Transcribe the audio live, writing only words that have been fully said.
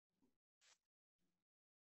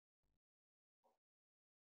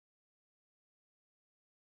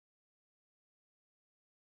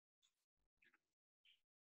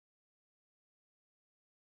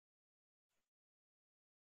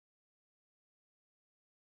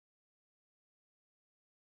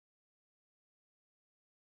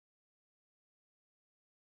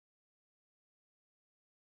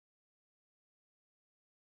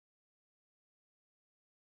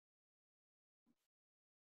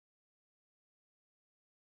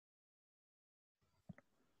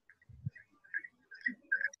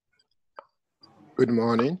Good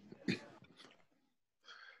morning.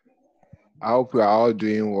 I hope we are all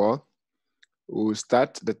doing well. We'll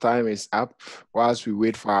start. The time is up whilst we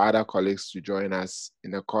wait for our other colleagues to join us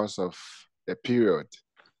in the course of the period.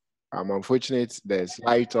 I'm unfortunate there's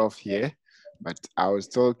light off here, but I will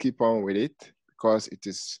still keep on with it because it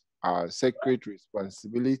is our sacred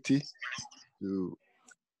responsibility to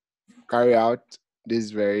carry out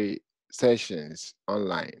these very sessions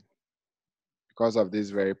online because of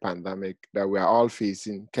this very pandemic that we are all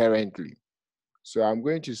facing currently. So I'm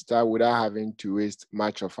going to start without having to waste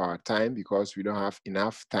much of our time because we don't have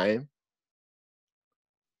enough time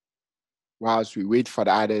whilst we wait for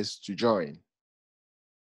the others to join.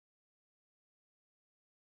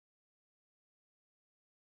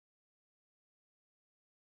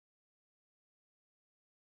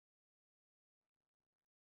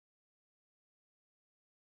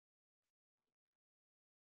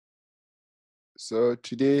 So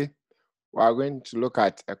today we are going to look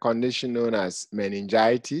at a condition known as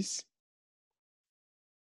meningitis.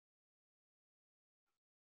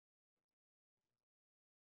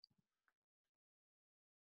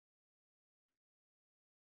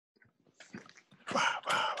 We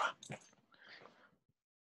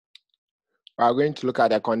are going to look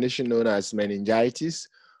at a condition known as meningitis.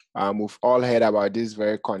 We've all heard about this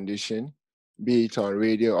very condition, be it on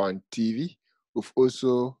radio or on TV. We've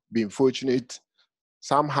also been fortunate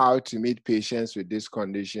somehow to meet patients with these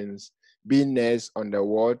conditions, being nurse on the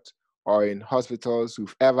ward or in hospitals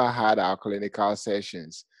who've ever had our clinical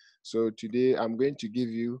sessions. So today I'm going to give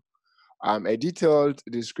you a detailed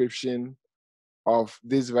description of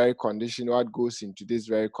this very condition, what goes into this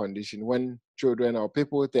very condition when children or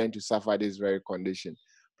people tend to suffer this very condition.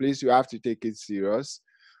 Please, you have to take it serious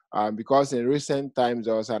because in recent times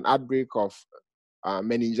there was an outbreak of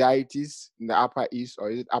meningitis in the Upper East or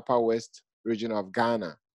is it Upper West region of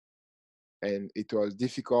Ghana. And it was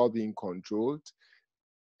difficult being controlled.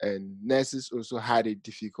 And nurses also had it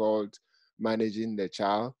difficult managing the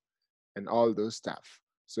child and all those stuff.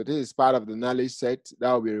 So this is part of the knowledge set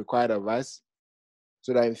that will be required of us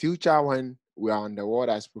so that in future when we are on the ward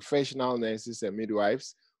as professional nurses and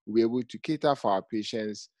midwives, we'll be able to cater for our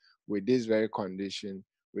patients with this very condition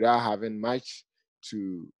without having much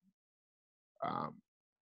to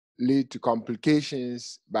lead to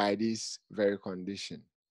complications by this very condition.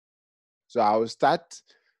 So I will start.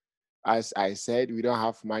 As I said, we don't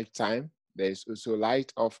have much time. There's also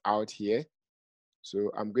light off out here.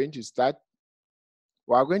 So I'm going to start.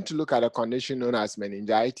 We are going to look at a condition known as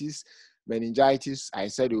meningitis. Meningitis, I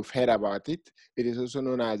said you've heard about it. It is also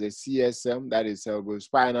known as a CSM, that is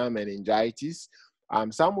cerebrospinal meningitis.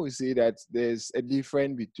 Some will say that there's a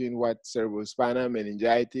difference between what cerebrospinal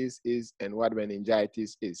meningitis is and what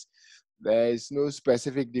meningitis is. There is no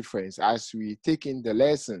specific difference. As we take in the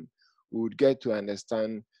lesson, we would get to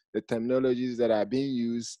understand the terminologies that are being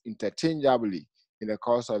used interchangeably in the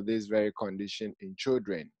course of this very condition in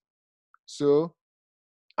children. So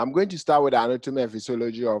I'm going to start with the anatomy and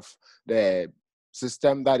physiology of the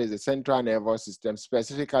system that is the central nervous system,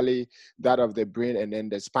 specifically that of the brain and then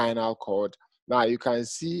the spinal cord. Now you can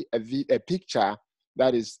see a picture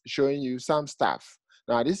that is showing you some stuff.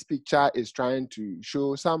 Now this picture is trying to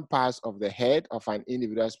show some parts of the head of an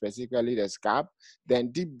individual, specifically the scalp,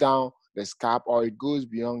 then deep down the scalp, or it goes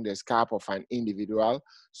beyond the scalp of an individual.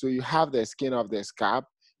 So you have the skin of the scalp,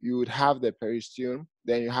 you would have the periosteum,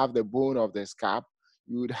 then you have the bone of the scalp,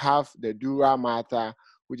 you would have the dura mater,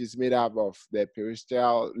 which is made up of the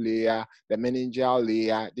periosteal layer, the meningeal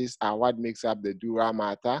layer. These are what makes up the dura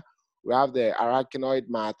mater. We have the arachnoid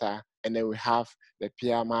mater, and then we have the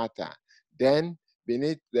pia mater. Then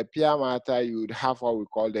beneath the pia mater, you would have what we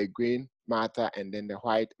call the green matter and then the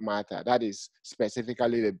white matter. That is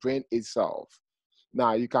specifically the brain itself.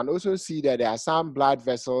 Now, you can also see that there are some blood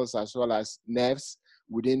vessels as well as nerves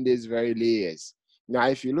within these very layers. Now,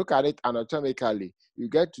 if you look at it anatomically, you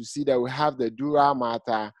get to see that we have the dura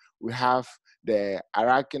mater, we have the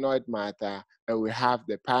arachnoid mater, and we have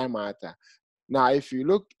the pia mater. Now, if you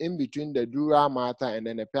look in between the dura mater and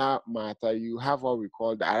then the pia mater, you have what we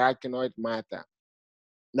call the arachnoid mater.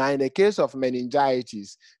 Now, in the case of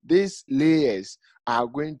meningitis, these layers are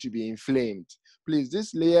going to be inflamed. Please,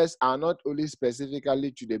 these layers are not only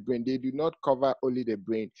specifically to the brain. They do not cover only the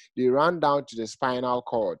brain. They run down to the spinal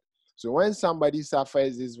cord. So when somebody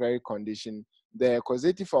suffers this very condition, the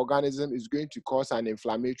causative organism is going to cause an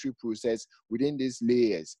inflammatory process within these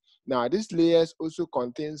layers. Now, these layers also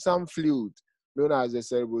contain some fluid known as the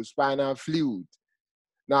cerebrospinal fluid.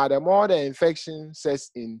 Now, the more the infection sets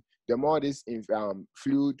in, the more this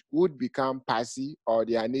fluid would become passy, or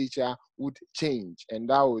their nature would change. And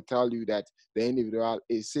that will tell you that the individual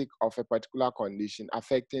is sick of a particular condition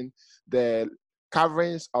affecting the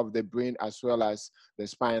coverings of the brain as well as the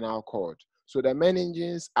spinal cord. So the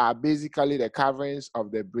meninges are basically the coverings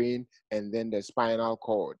of the brain and then the spinal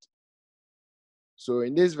cord. So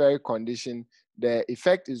in this very condition, the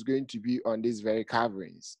effect is going to be on these very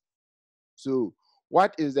coverings. So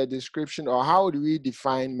what is the description, or how do we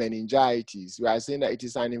define meningitis? We are saying that it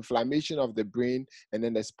is an inflammation of the brain and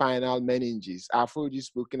then the spinal meninges. I've already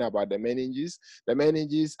spoken about the meninges. The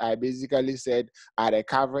meninges, I basically said, are the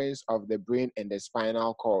coverings of the brain and the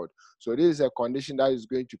spinal cord. So this is a condition that is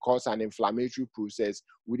going to cause an inflammatory process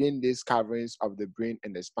within these coverings of the brain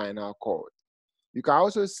and the spinal cord. You can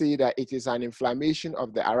also say that it is an inflammation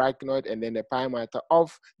of the arachnoid and then the pia mater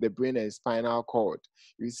of the brain and spinal cord.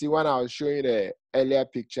 You see, when I was showing the earlier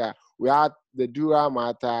picture, we had the dura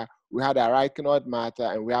mater, we had the arachnoid mater,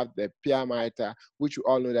 and we have the pia mater, which we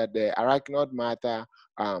all know that the arachnoid mater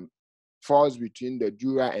falls between the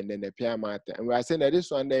dura and then the pia mater. And we are saying that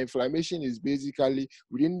this one, the inflammation is basically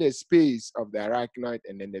within the space of the arachnoid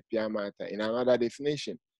and then the pia mater, in another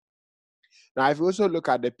definition. Now, if you also look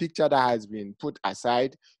at the picture that has been put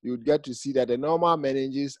aside, you would get to see that the normal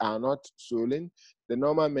meninges are not swollen, the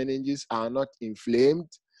normal meninges are not inflamed,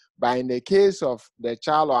 but in the case of the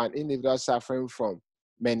child or an individual suffering from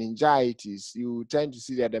meningitis, you tend to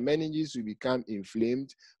see that the meninges will become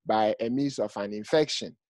inflamed by a means of an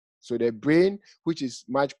infection. So the brain, which is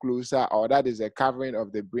much closer, or that is a covering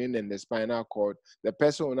of the brain and the spinal cord, the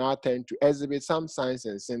person will now tend to exhibit some signs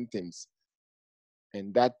and symptoms.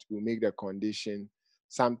 And that will make the condition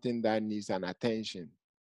something that needs an attention.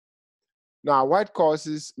 Now, what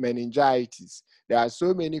causes meningitis? There are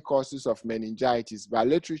so many causes of meningitis, but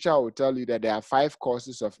literature will tell you that there are 5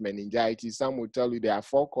 causes of meningitis. Some will tell you there are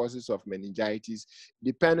 4 causes of meningitis,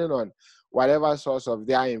 depending on whatever source of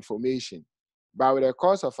their information. But with the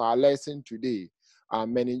course of our lesson today,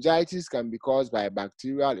 meningitis can be caused by a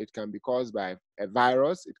bacterial, it can be caused by a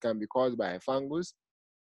virus, it can be caused by a fungus,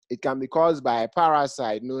 it can be caused by a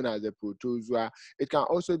parasite known as the protozoa. It can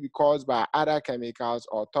also be caused by other chemicals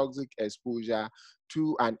or toxic exposure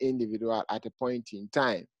to an individual at a point in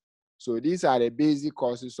time. So these are the basic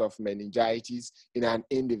causes of meningitis in an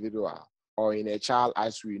individual or in a child,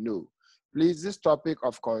 as we know. Please, this topic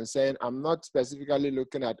of concern, I'm not specifically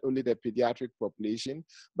looking at only the pediatric population,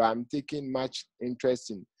 but I'm taking much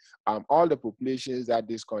interest in all the populations that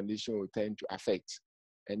this condition will tend to affect.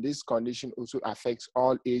 And this condition also affects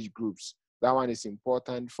all age groups. That one is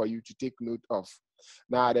important for you to take note of.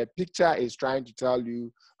 Now, the picture is trying to tell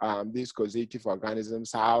you these causative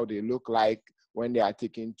organisms, how they look like when they are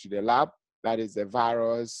taken to the lab. That is the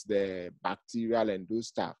virus, the bacterial, and those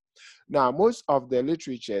stuff. Now, most of the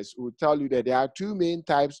literatures will tell you that there are 2 main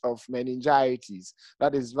types of meningitis.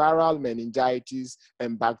 That is viral meningitis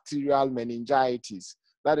and bacterial meningitis.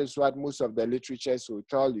 That is what most of the literatures will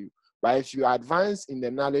tell you. But if you advance in the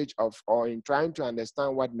knowledge of, or in trying to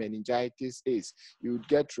understand what meningitis is, you would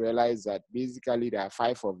get to realize that basically there are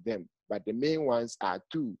 5 of them, but the main ones are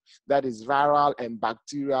 2. That is viral and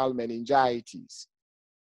bacterial meningitis.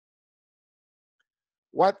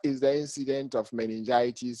 What is the incidence of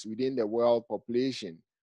meningitis within the world population,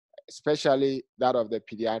 especially that of the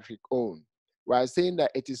pediatric own? We are saying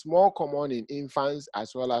that it is more common in infants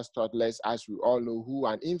as well as toddlers, as we all know who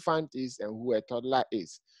an infant is and who a toddler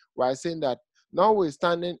is. We are saying that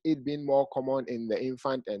notwithstanding it being more common in the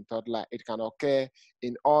infant and toddler, it can occur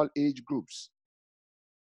in all age groups.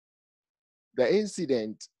 The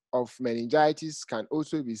incidence of meningitis can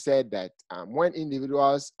also be said that when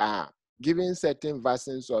individuals are given certain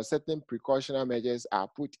vaccines or certain precautionary measures are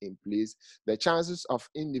put in place, the chances of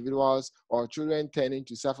individuals or children turning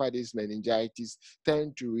to suffer this meningitis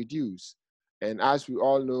tend to reduce. And as we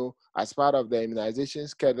all know, as part of the immunization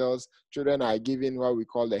schedules, children are given what we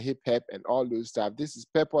call the hip and all those stuff. This is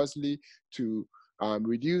purposely to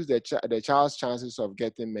reduce the child's chances of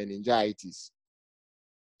getting meningitis.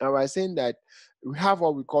 And we're saying that we have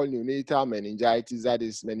what we call neonatal meningitis, that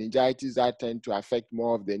is meningitis that tend to affect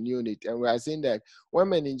more of the neonate. And we are saying that when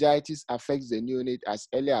meningitis affects the neonate as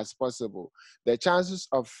early as possible, the chances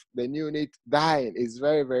of the neonate dying is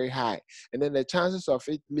very, very high. And then the chances of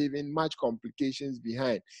it leaving much complications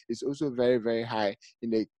behind is also very, very high in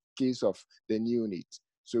the case of the neonate.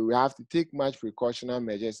 So we have to take much precautionary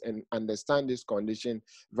measures and understand this condition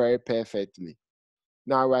very perfectly.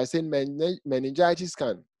 Now, we are saying meningitis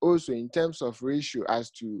can also, in terms of ratio as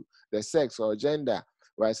to the sex or gender,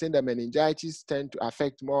 we are saying that meningitis tend to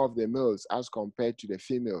affect more of the males as compared to the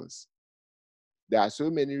females. There are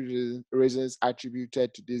so many reasons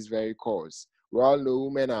attributed to this very cause. We all know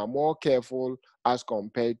women are more careful as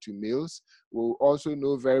compared to males. We also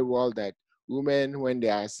know very well that women, when they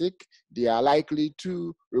are sick, they are likely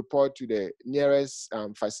to report to the nearest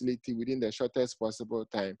facility within the shortest possible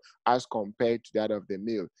time as compared to that of the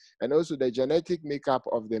male. And also the genetic makeup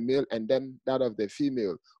of the male and then that of the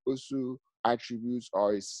female also attributes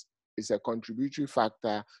or is a contributory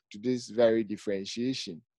factor to this very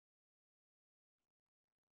differentiation.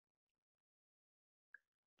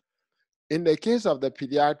 In the case of the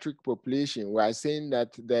pediatric population, we are saying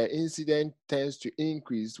that the incidence tends to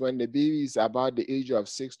increase when the baby is about the age of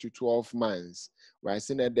 6 to 12 months. We are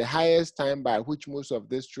saying that the highest time by which most of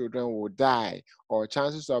these children will die, or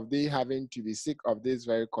chances of they having to be sick of this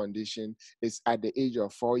very condition, is at the age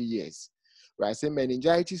of 4 years. We are saying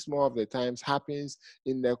meningitis more of the times happens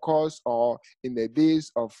in the course or in the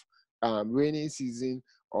days of rainy season,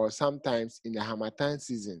 or sometimes in the harmattan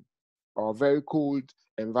season, or very cold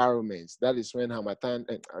environments. That is when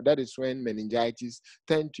that is when meningitis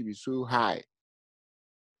tend to be so high.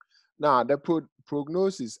 Now, the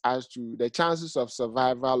prognosis as to the chances of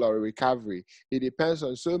survival or recovery, it depends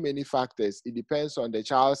on so many factors. It depends on the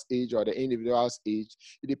child's age or the individual's age.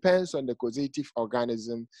 It depends on the causative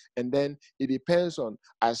organism, and then it depends on,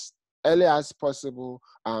 as early as possible,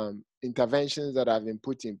 interventions that have been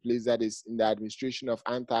put in place, that is in the administration of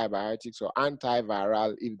antibiotics or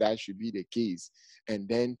antiviral, if that should be the case. And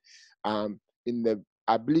then in the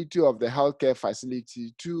ability of the healthcare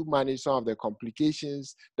facility to manage some of the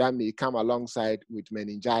complications that may come alongside with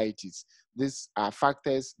meningitis. These are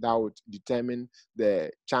factors that would determine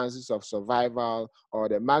the chances of survival or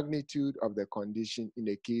the magnitude of the condition in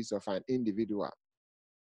the case of an individual.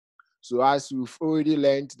 So as we've already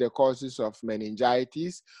learned the causes of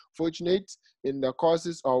meningitis, fortunate in the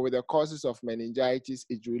causes or with the causes of meningitis,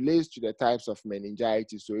 it relates to the types of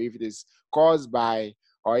meningitis. So if it is caused by,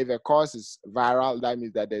 or if a cause is viral, that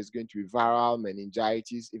means that there's going to be viral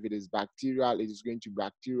meningitis. If it is bacterial, it is going to be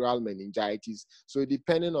bacterial meningitis. So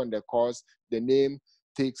depending on the cause, the name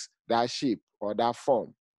takes that shape or that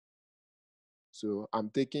form. So I'm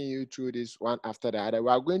taking you through this one after the other. We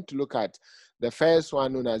are going to look at the first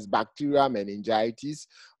one, known as bacterial meningitis.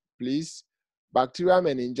 Please, bacterial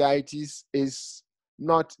meningitis is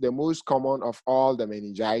not the most common of all the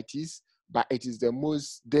meningitis, but it is the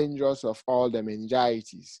most dangerous of all the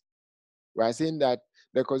meningitis. We are saying that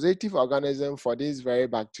the causative organism for this very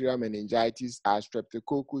bacterial meningitis are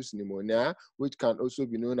Streptococcus pneumoniae, which can also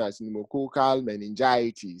be known as pneumococcal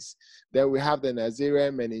meningitis. Then we have the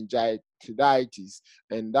Neisseria meningitidis,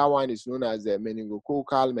 and that one is known as the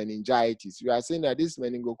meningococcal meningitis. We are saying that this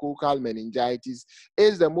meningococcal meningitis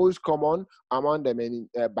is the most common among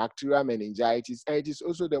the bacterial meningitis, and it is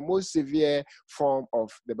also the most severe form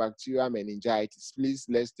of the bacterial meningitis. Please,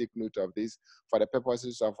 let's take note of this for the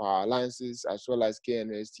purposes of our lances as well as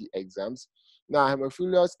KNST exams. Now,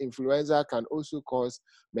 Haemophilus influenza can also cause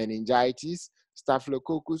meningitis.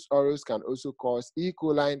 Staphylococcus aureus can also cause, E.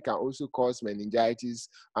 coli can also cause meningitis.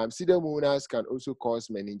 Pseudomonas can also cause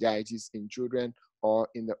meningitis in children or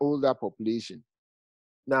in the older population.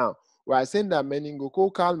 Now, we are saying that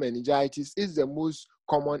meningococcal meningitis is the most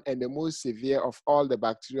common and the most severe of all the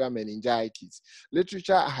bacterial meningitis.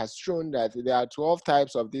 Literature has shown that there are 12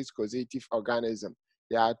 types of this causative organism.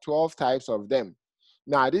 There are 12 types of them.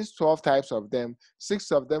 Now, these 12 types of them,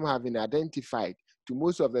 6 of them have been identified to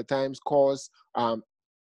most of the times cause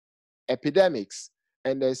epidemics.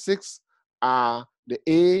 And the 6 are the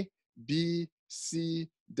A, B, C,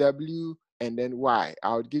 W, and then Y.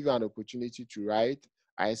 I would give you an opportunity to write.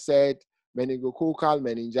 I said meningococcal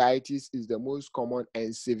meningitis is the most common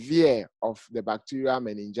and severe of the bacterial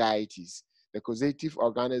meningitis. The causative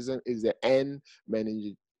organism is the N.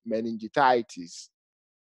 meningitis.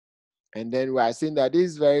 And then we are saying that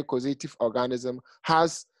this very causative organism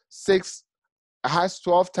has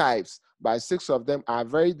 12 types, but 6 of them are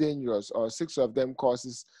very dangerous, or 6 of them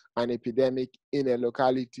causes an epidemic in a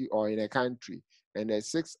locality or in a country. And the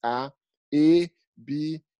 6 are A,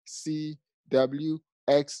 B, C, W,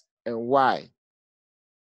 X, and Y.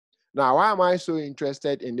 Now, why am I so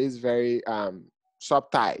interested in these very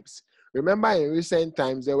subtypes? Remember, in recent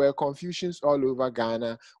times, there were confusions all over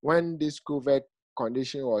Ghana when this COVID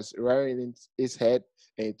condition was rearing its head,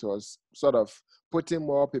 and it was sort of putting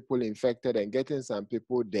more people infected and getting some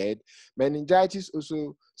people dead. Meningitis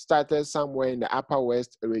also started somewhere in the Upper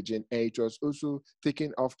West region, and it was also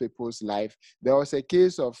taking off people's life. There was a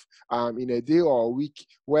case of in a day or a week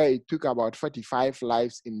where it took about 45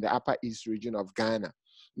 lives in the Upper East region of Ghana.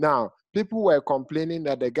 Now, people were complaining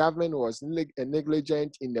that the government was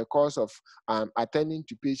negligent in the course of attending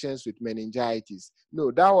to patients with meningitis.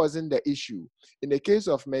 No, that wasn't the issue. In the case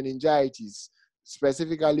of meningitis,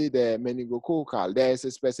 specifically the meningococcal, there is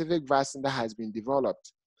a specific vaccine that has been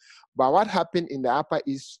developed. But what happened in the Upper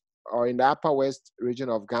East or in the Upper West region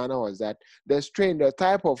of Ghana was that the strain, the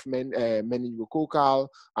type of meningococcal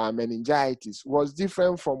meningitis was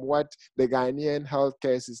different from what the Ghanaian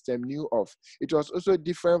healthcare system knew of. It was also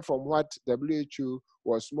different from what WHO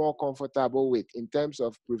was more comfortable with in terms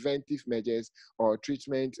of preventive measures or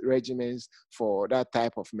treatment regimens for that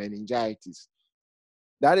type of meningitis.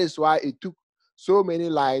 That is why it took so many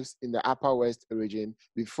lives in the Upper West region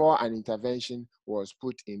before an intervention was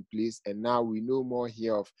put in place. And now we no more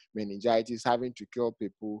hear of meningitis having to kill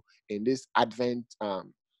people in this advent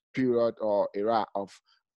period or era of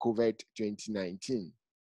COVID-2019.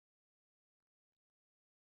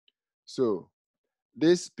 So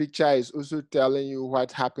this picture is also telling you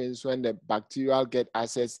what happens when the bacteria get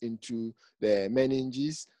access into the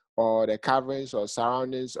meninges or the caverns or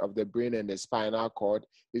surroundings of the brain and the spinal cord.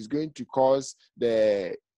 Is going to cause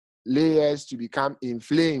the layers to become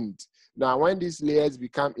inflamed. Now, when these layers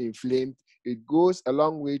become inflamed, it goes a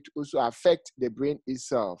long way to also affect the brain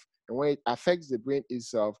itself. And when it affects the brain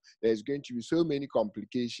itself, there's going to be so many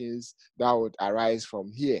complications that would arise from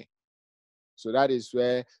here. So that is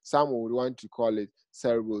where some would want to call it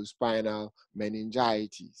cerebrospinal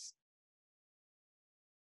meningitis.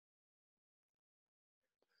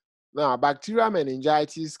 Now, bacterial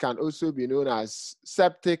meningitis can also be known as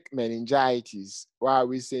septic meningitis. Why are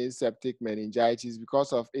we saying septic meningitis?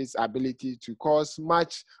 Because of its ability to cause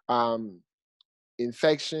much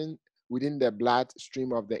infection within the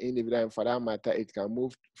bloodstream of the individual, and for that matter, it can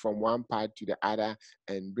move from one part to the other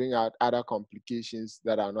and bring out other complications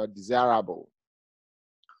that are not desirable.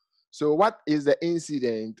 So what is the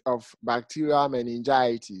incidence of bacterial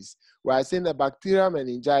meningitis? We are saying that bacterial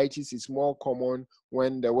meningitis is more common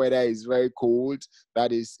when the weather is very cold,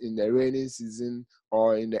 that is in the rainy season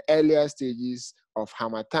or in the earlier stages of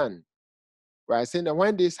Harmattan. We are saying that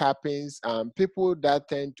when this happens, people that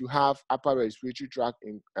tend to have upper respiratory tract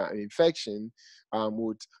infection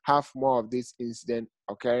would have more of this incident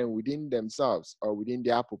occurring within themselves or within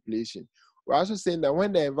their population. We're also saying that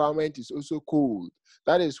when the environment is also cold,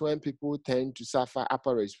 that is when people tend to suffer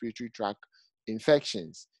upper respiratory tract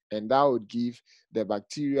infections, and that would give the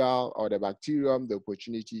bacterial or the bacterium the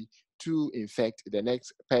opportunity to infect the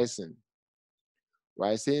next person.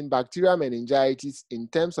 We're saying bacterial meningitis in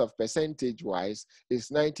terms of percentage-wise is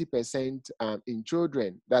 90% in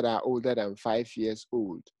children that are older than 5 years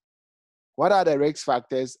old. What are the risk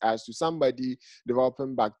factors as to somebody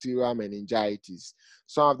developing bacterial meningitis?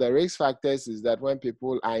 Some of the risk factors is that when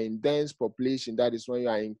people are in dense population, that is when you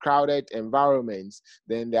are in crowded environments,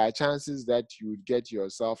 then there are chances that you would get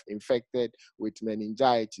yourself infected with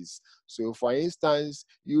meningitis. So for instance,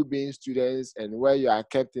 you being students and where you are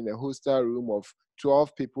kept in a hostel room of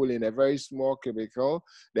 12 people in a very small cubicle,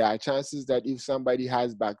 there are chances that if somebody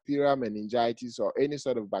has bacterial meningitis or any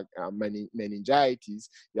sort of meningitis,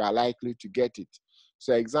 you are likely to get it.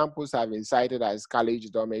 So examples have been cited as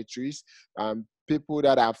college dormitories. People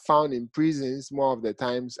that are found in prisons more of the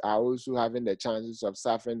times are also having the chances of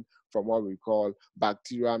suffering from what we call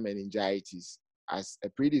bacterial meningitis as a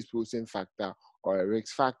predisposing factor or a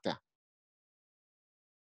risk factor.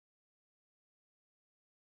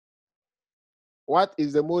 What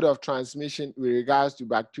is the mode of transmission with regards to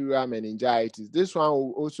bacterial meningitis? This one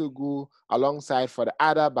will also go alongside for the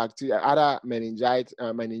other bacteria, other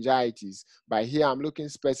meningitis. But here I'm looking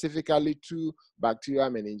specifically to bacterial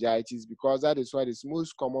meningitis because that is what is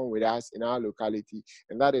most common with us in our locality,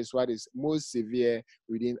 and that is what is most severe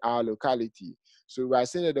within our locality. So we are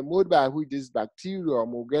saying that the mode by which this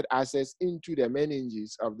bacterium will get access into the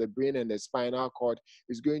meninges of the brain and the spinal cord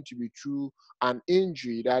is going to be through an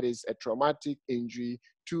injury, that is a traumatic injury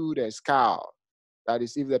to the skull. That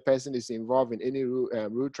is if the person is involved in any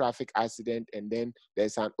road traffic accident and then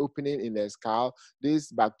there's an opening in the skull,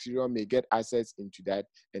 this bacterium may get access into that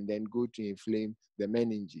and then go to inflame the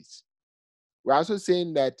meninges. We're also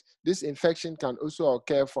saying that this infection can also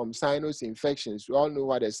occur from sinus infections. We all know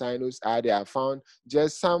what the sinus are. They are found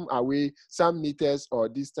just some meters or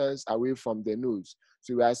distance away from the nose.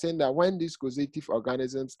 So we are saying that when these causative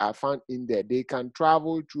organisms are found in there, they can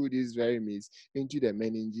travel through these very means into the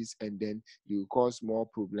meninges and then they will cause more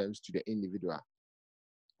problems to the individual.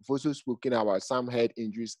 We've also spoken about some head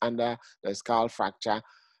injuries under the skull fracture.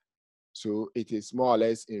 So it is more or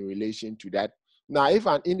less in relation to that. Now, if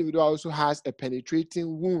an individual also has a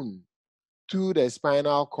penetrating wound to the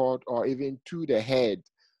spinal cord or even to the head,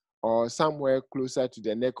 or somewhere closer to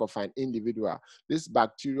the neck of an individual, this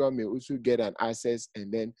bacteria may also get an access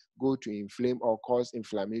and then go to inflame or cause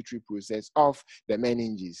inflammatory process of the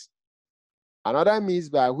meninges. Another means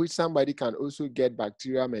by which somebody can also get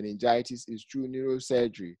bacterial meningitis is through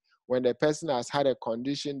neurosurgery. When the person has had a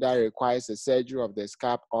condition that requires a surgery of the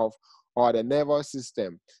scalp or the nervous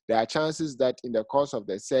system, there are chances that in the course of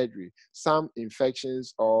the surgery, some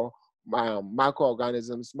infections or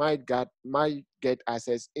microorganisms might get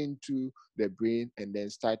access into the brain and then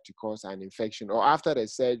start to cause an infection. Or after the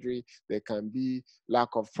surgery, there can be lack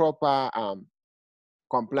of proper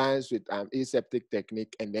compliance with aseptic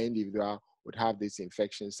technique, and the individual would have this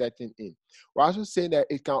infection setting in. We're also saying that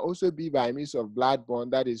it can also be by means of bloodborne.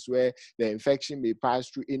 That is where the infection may pass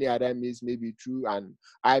through any other means, maybe through an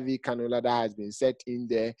IV cannula that has been set in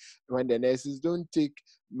there. When the nurses don't take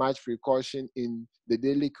much precaution in the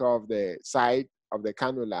daily care of the side of the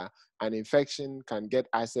cannula, an infection can get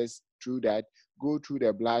access through that, go through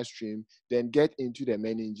the bloodstream, then get into the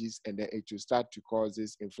meninges, and then it will start to cause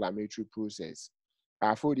this inflammatory process.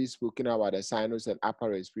 I've already spoken about the sinus and upper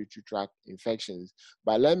respiratory tract infections,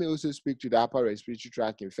 but let me also speak to the upper respiratory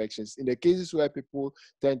tract infections. In the cases where people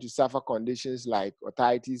tend to suffer conditions like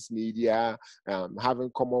otitis media, having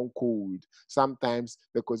common cold, sometimes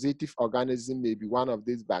the causative organism may be one of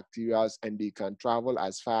these bacteria, and they can travel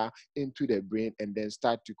as far into the brain and then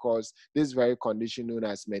start to cause this very condition known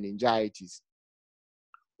as meningitis.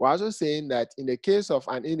 We're also saying that in the case of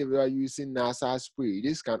an individual using nasal spray,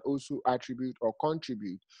 this can also attribute or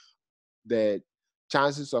contribute the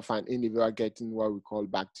chances of an individual getting what we call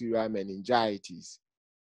bacterial meningitis.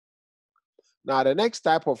 Now, the next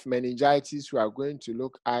type of meningitis we are going to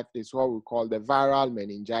look at is what we call the viral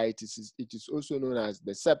meningitis. It is also known as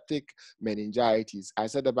the septic meningitis. I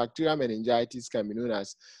said the bacterial meningitis can be known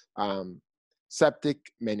as septic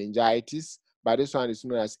meningitis, but this one is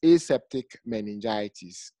known as aseptic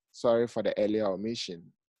meningitis. Sorry for the earlier omission.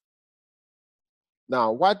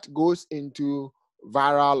 Now, what goes into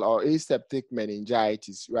viral or aseptic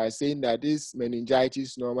meningitis? We are saying that this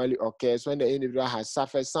meningitis normally occurs when the individual has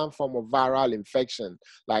suffered some form of viral infection,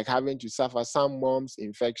 like having to suffer some mumps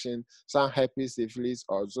infection, some herpes, syphilis,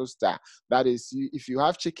 or zoster. That is, if you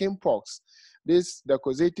have chicken pox, the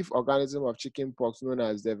causative organism of chicken pox, known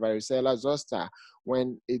as the varicella zoster,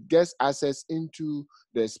 when it gets access into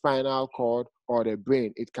the spinal cord or the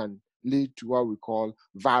brain, it can lead to what we call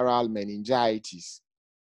viral meningitis.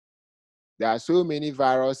 There are so many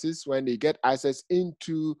viruses, when they get access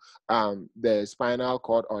into the spinal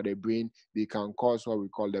cord or the brain, they can cause what we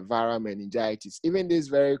call the viral meningitis. Even this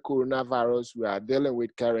very coronavirus we are dealing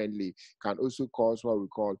with currently can also cause what we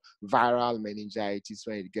call viral meningitis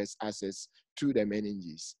when it gets access to the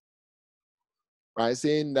meninges. By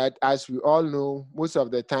saying that, as we all know, most of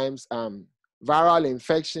the times viral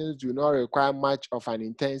infections do not require much of an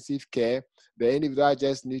intensive care. The individual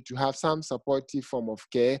just needs to have some supportive form of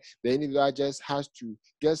care. The individual just has to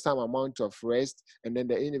get some amount of rest, and then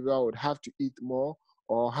the individual would have to eat more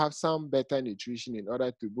or have some better nutrition in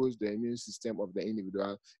order to boost the immune system of the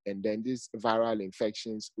individual, and then these viral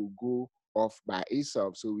infections will go off by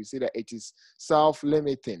itself. So we say that it is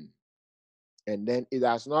self-limiting, and then it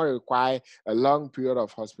does not require a long period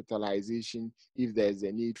of hospitalization if there's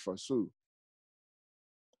a need for so.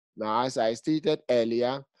 Now, as I stated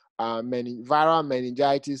earlier, viral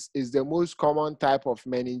meningitis is the most common type of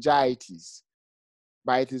meningitis,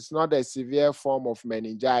 but it is not a severe form of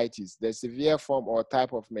meningitis. The severe form or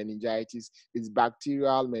type of meningitis is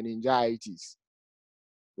bacterial meningitis.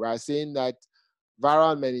 We are saying that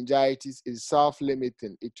viral meningitis is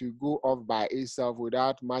self-limiting. It will go off by itself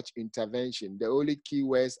without much intervention. The only key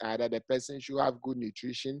words are that the person should have good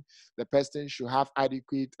nutrition, the person should have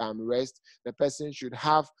adequate rest, the person should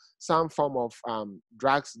have some form of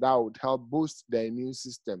drugs that would help boost the immune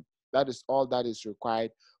system. That is all that is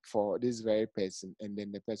required for this very person, and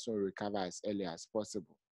then the person will recover as early as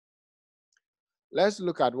possible. Let's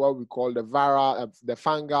look at what we call the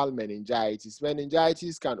fungal meningitis.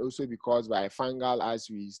 Meningitis can also be caused by fungal, as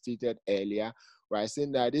we stated earlier. We're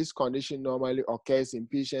saying that this condition normally occurs in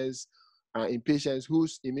patients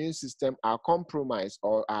whose immune system are compromised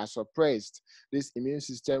or are suppressed. This immune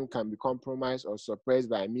system can be compromised or suppressed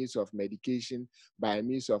by means of medication, by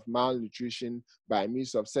means of malnutrition, by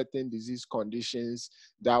means of certain disease conditions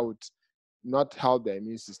that would not help the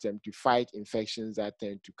immune system to fight infections that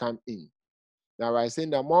tend to come in. Now, I saying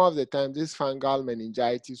that more of the time, this fungal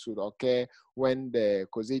meningitis would occur when the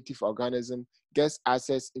causative organism gets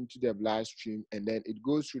access into the bloodstream, and then it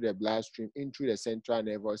goes through the bloodstream into the central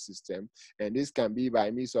nervous system. And this can be by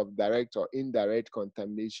means of direct or indirect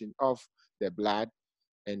contamination of the blood.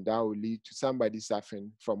 and that will lead to somebody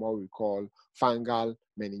suffering from what we call fungal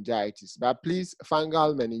meningitis. But please,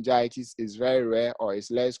 fungal meningitis is very rare or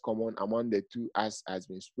is less common among the two, as has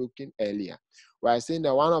been spoken earlier. We are saying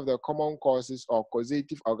that one of the common causes or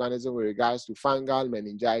causative organism with regards to fungal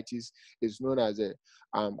meningitis is known as a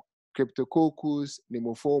Cryptococcus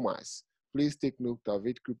pneumophomas. Please take note of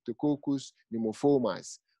it, Cryptococcus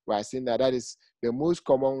pneumophomas. We are saying that that is the most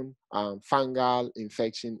common fungal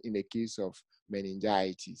infection in the case of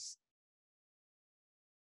meningitis.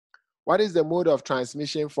 What is the mode of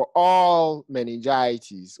transmission for all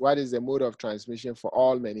meningitis? What is the mode of transmission for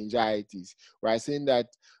all meningitis? We are saying that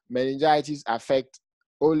meningitis affect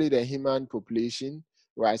only the human population.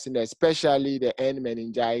 We are saying that especially the N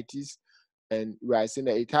meningitis, and we are saying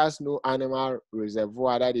that it has no animal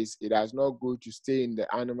reservoir. That is, it does not go to stay in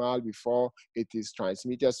the animal before it is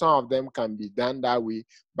transmitted. Some of them can be done that way,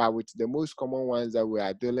 but with the most common ones that we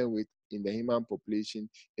are dealing with in the human population,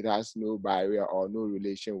 it has no barrier or no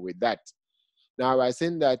relation with that. Now, we're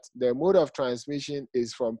saying that the mode of transmission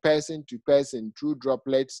is from person to person through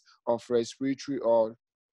droplets of respiratory or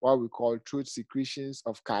what we call throat secretions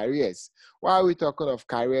of carriers. Why are we talking of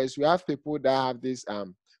carriers? We have people that have these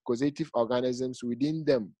causative organisms within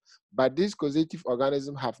them, but these causative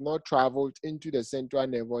organisms have not traveled into the central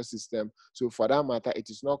nervous system, so for that matter, it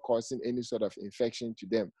is not causing any sort of infection to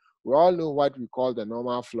them. We all know what we call the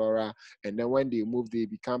normal flora, and then when they move, they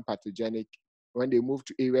become pathogenic. When they move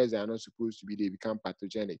to areas they are not supposed to be, they become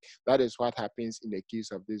pathogenic. That is what happens in the case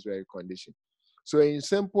of this very condition. So in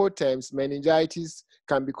simple terms, meningitis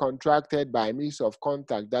can be contracted by means of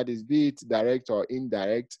contact, that is, be it direct or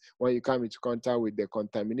indirect. When you come into contact with the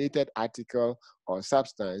contaminated article or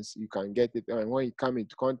substance, you can get it. And when you come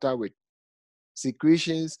into contact with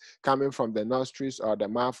secretions coming from the nostrils or the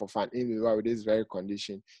mouth of an individual with this very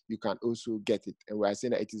condition, you can also get it. And we are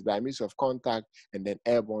saying that it is by means of contact and then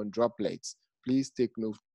airborne droplets. Please take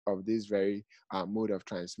note of this very mode of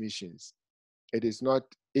transmissions. It is not,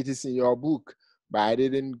 it is in your book, but I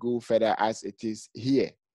didn't go further as it is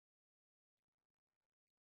here.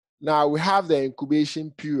 Now we have the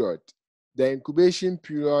incubation period. The incubation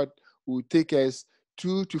period will take us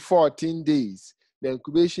 2 to 14 days. The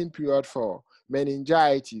incubation period for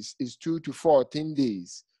meningitis is 2 to 14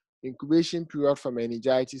 days. Incubation period for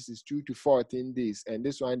meningitis is 2 to 14 days, and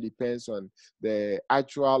this one depends on the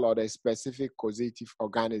actual or the specific causative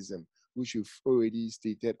organism, which you've already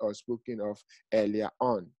stated or spoken of earlier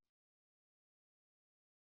on.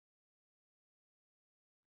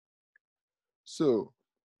 So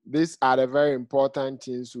these are the very important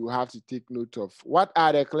things we have to take note of. What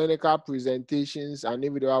are the clinical presentations an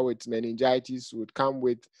individual with meningitis would come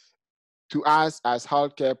with to us as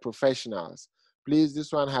healthcare professionals? Please,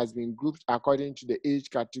 this one has been grouped according to the age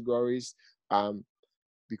categories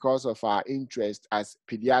because of our interest as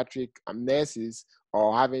pediatric nurses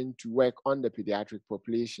or having to work on the pediatric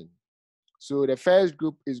population. So the first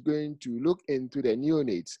group is going to look into the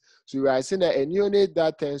neonates. So we are saying that a neonate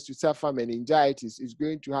that tends to suffer meningitis is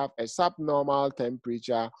going to have a subnormal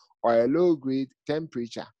temperature or a low-grade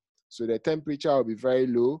temperature. So the temperature will be very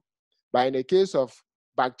low. But in the case of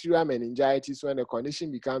bacterial meningitis, when the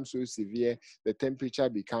condition becomes so severe, the temperature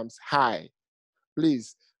becomes high.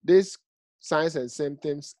 Please, these signs and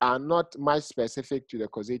symptoms are not much specific to the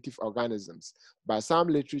causative organisms, but some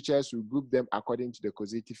literatures will group them according to the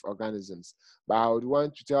causative organisms. But I would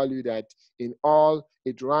want to tell you that in all,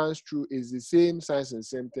 it runs through is the same signs and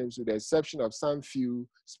symptoms with the exception of some few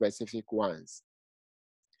specific ones.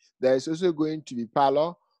 There is also going to be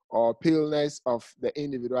pallor or paleness of the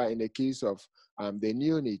individual in the case of the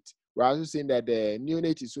neonate. We're also saying that the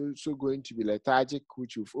neonate is also going to be lethargic,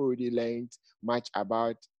 which we've already learned much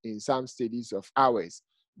about in some studies of ours.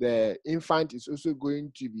 The infant is also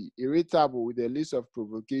going to be irritable with the least of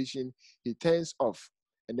provocation. He turns off.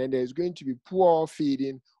 And then there's going to be poor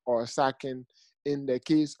feeding or sucking in the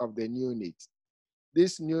case of the neonate.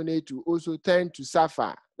 This neonate will also tend to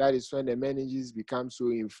suffer. That is when the meninges become so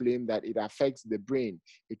inflamed that it affects the brain.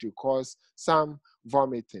 It will cause some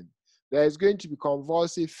vomiting. There is going to be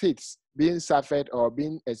convulsive fits being suffered or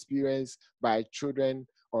being experienced by children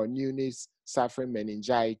or neonates suffering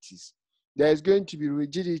meningitis. There is going to be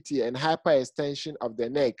rigidity and hyperextension of the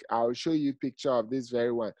neck. I'll show you a picture of this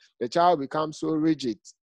very one. The child becomes so rigid.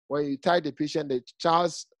 When you tie the patient, the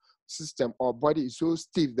child's system or body is so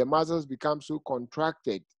stiff, the muscles become so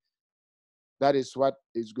contracted. That is what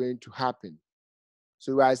is going to happen.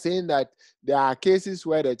 So we are saying that there are cases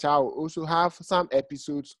where the child will also have some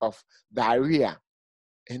episodes of diarrhea.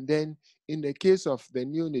 And then in the case of the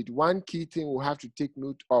neonate, one key thing we'll have to take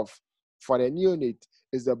note of for the neonate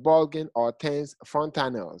is the bulging or tense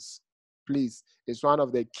fontanelles. please. It's one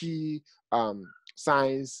of the key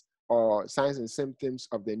signs or signs and symptoms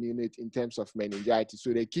of the neonate in terms of meningitis.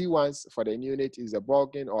 So the key ones for the neonate is the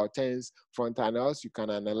bulging or tense frontanels. You can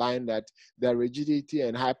underline that, the rigidity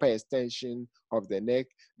and hyperextension of the neck,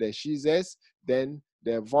 the seizures, then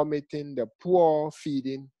the vomiting, the poor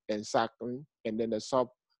feeding and suckling, and then the sub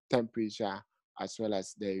temperature as well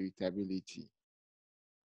as the irritability.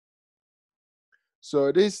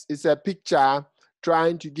 So this is a picture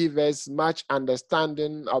trying to give us much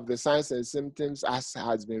understanding of the signs and symptoms as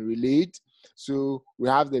has been relayed. So we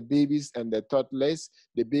have the babies and the toddlers.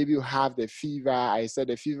 The baby will have the fever. I said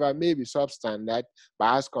the fever may be substandard,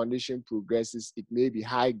 but as condition progresses, it may be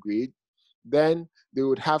high grade. Then they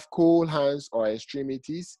would have cold hands or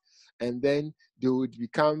extremities, and then they would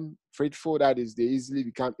become fretful, that is, they easily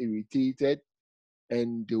become irritated,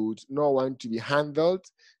 and they would not want to be handled.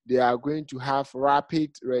 They are going to have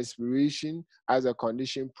rapid respiration as the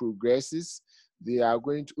condition progresses. They are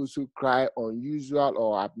going to also cry unusual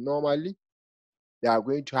or abnormally. They are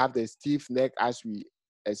going to have the stiff neck, as we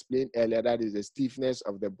explained earlier, that is the stiffness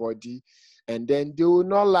of the body. And then they will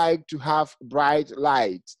not like to have bright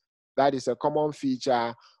light. That is a common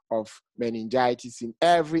feature of meningitis in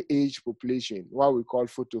every age population, what we call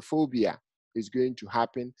photophobia is going to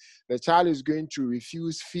happen. The child is going to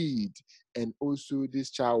refuse feed, and also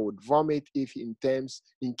this child would vomit if in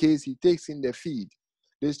case he takes in the feed.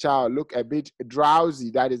 This child look a bit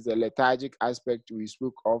drowsy, that is the lethargic aspect we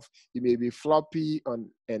spoke of. He may be floppy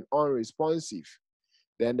and unresponsive.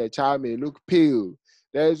 Then the child may look pale.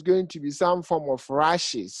 There is going to be some form of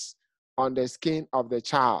rashes on the skin of the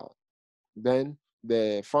child. Then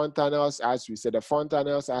the fontanelles, as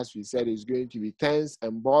we said, is going to be tense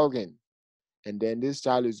and bulging. And then this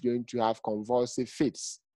child is going to have convulsive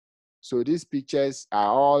fits. So these pictures are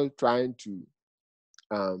all trying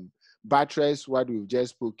to buttress what we've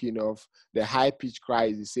just spoken of. The high-pitched cry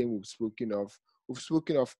is the same we've spoken of. We've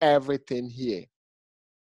spoken of everything here.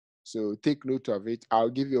 So take note of it.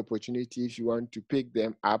 I'll give you opportunity if you want to pick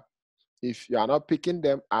them up. If you are not picking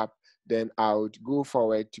them up, then I would go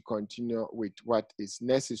forward to continue with what is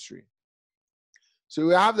necessary. So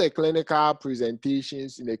we have the clinical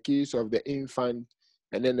presentations in the case of the infant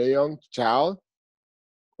and then the young child.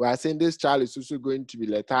 We are saying this child is also going to be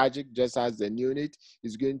lethargic, just as the neonate.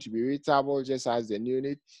 Is going to be irritable, just as the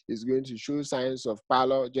neonate. Is going to show signs of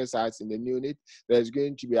pallor, just as in the neonate. There's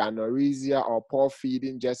going to be anorexia or poor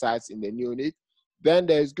feeding, just as in the neonate. Then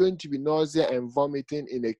there's going to be nausea and vomiting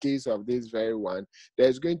in the case of this very one.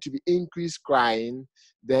 There's going to be increased crying.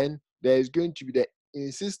 Then there's going to be the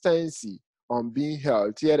insistency on being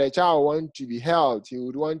held. Here, the child wants to be held. He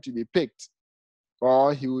would want to be picked,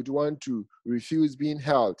 or he would want to refuse being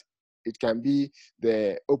held. It can be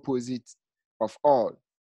the opposite of all.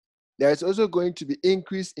 There's also going to be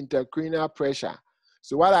increased intracranial pressure.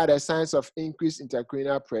 So what are the signs of increased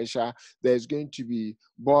intracranial pressure? There's going to be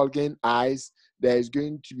bulging eyes. There's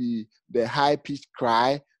going to be the high-pitched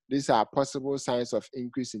cry. These are possible signs of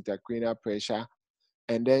increased intracranial pressure.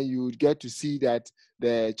 And then you would get to see that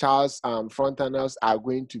the child's frontanels are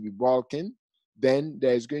going to be bulking. Then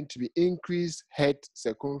there's going to be increased head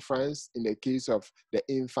circumference in the case of the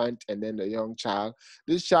infant and then the young child.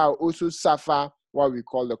 This child also suffer what we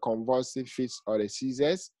call the convulsive fits or the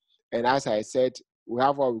seizures. And as I said, we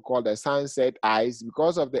have what we call the sunset eyes.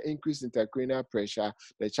 Because of the increased intracranial pressure,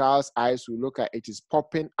 the child's eyes will look like it is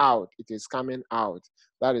popping out, it is coming out.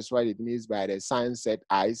 That is what it means by the sunset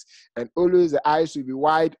eyes. And always the eyes will be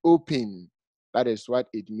wide open. That is what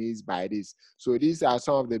it means by this. So these are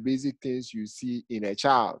some of the basic things you see in a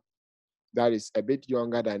child that is a bit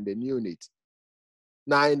younger than the neonate.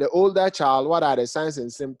 Now, in the older child, what are the signs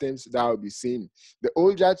and symptoms that will be seen? The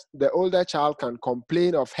older child can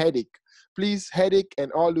complain of headache. Please, headache and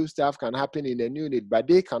all those stuff can happen in the neonate, but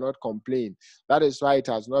they cannot complain. That is why it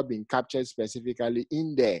has not been captured specifically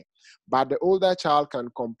in there. But the older child can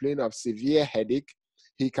complain of severe headache.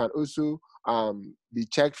 He can also be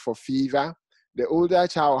checked for fever. The older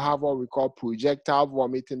child will have what we call projectile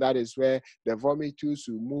vomiting. That is where the vomiters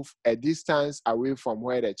will move a distance away from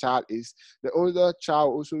where the child is. The older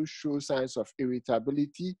child also shows signs of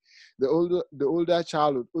irritability. The older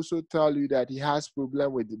child will also tell you that he has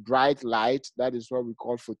problem with bright light. That is what we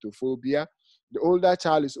call photophobia. The older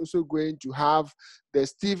child is also going to have the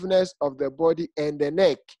stiffness of the body and the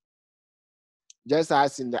neck, just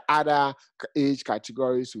as in the other age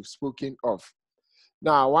categories we've spoken of.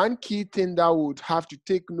 Now, one key thing that we would have to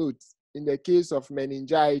take note in the case of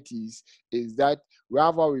meningitis is that we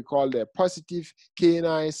have what we call the positive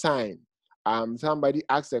canine sign. Somebody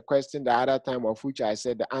asked a question the other time, of which I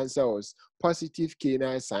said the answer was positive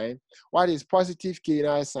canine sign. What is positive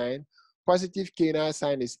canine sign? Positive canine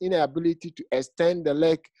sign is inability to extend the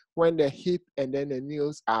leg when the hip and then the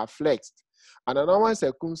knees are flexed. Under normal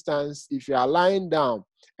circumstance, if you are lying down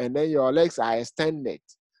and then your legs are extended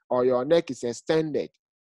or your neck is extended,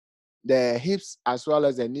 the hips as well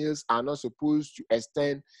as the knees are not supposed to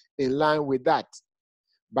extend in line with that.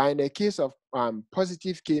 But in the case of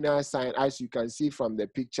positive canine sign, as you can see from the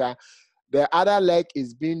picture, the other leg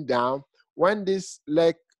is being down. When this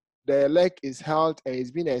leg, the leg is held and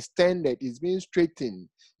is being extended, is being straightened,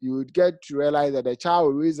 you would get to realize that the child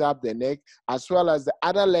will raise up the neck as well as the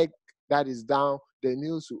other leg that is down, the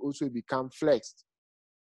knees will also become flexed.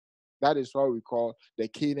 That is what we call the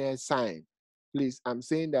canine sign. Please, I'm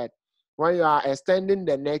saying that when you are extending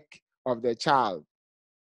the neck of the child,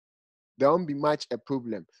 there won't be much a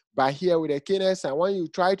problem. But here with the canine sign, when you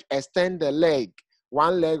try to extend the leg,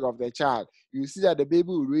 one leg of the child, you see that the baby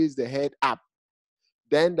will raise the head up.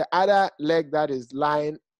 Then the other leg that is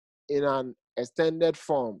lying in an extended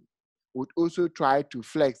form would also try to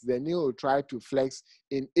flex. The knee will try to flex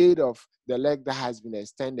in aid of the leg that has been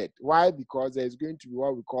extended. Why? Because there's going to be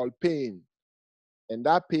what we call pain. And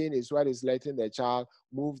that pain is what is letting the child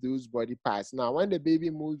move those body parts. Now, when the baby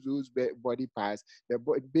moves those body parts, the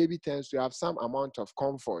baby tends to have some amount of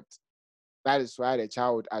comfort. That is why the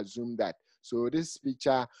child would assume that. So this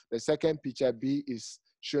picture, the second picture B, is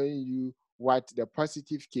showing you what the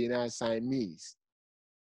positive canine sign means.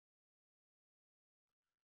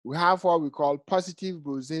 We have what we call positive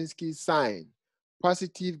Brudzinski sign.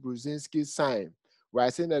 Positive Brudzinski sign. We are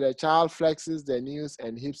saying that the child flexes the knees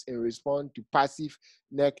and hips in response to passive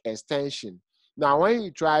neck extension. Now, when you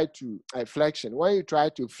try to flexion, when you try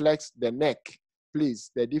to flex the neck, please,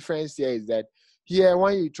 the difference here is that here,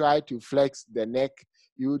 when you try to flex the neck,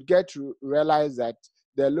 you would get to realize that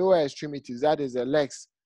the lower extremities, that is the legs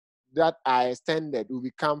that are extended, will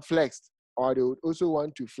become flexed, or they would also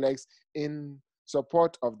want to flex in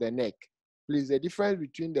support of the neck. Please, the difference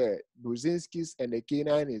between the Brudzinski's and the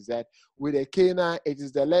canine is that with the canine, it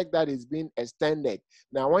is the leg that is being extended.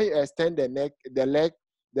 Now, when you extend the neck, the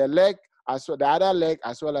leg, as well, the other leg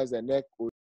as well as the neck will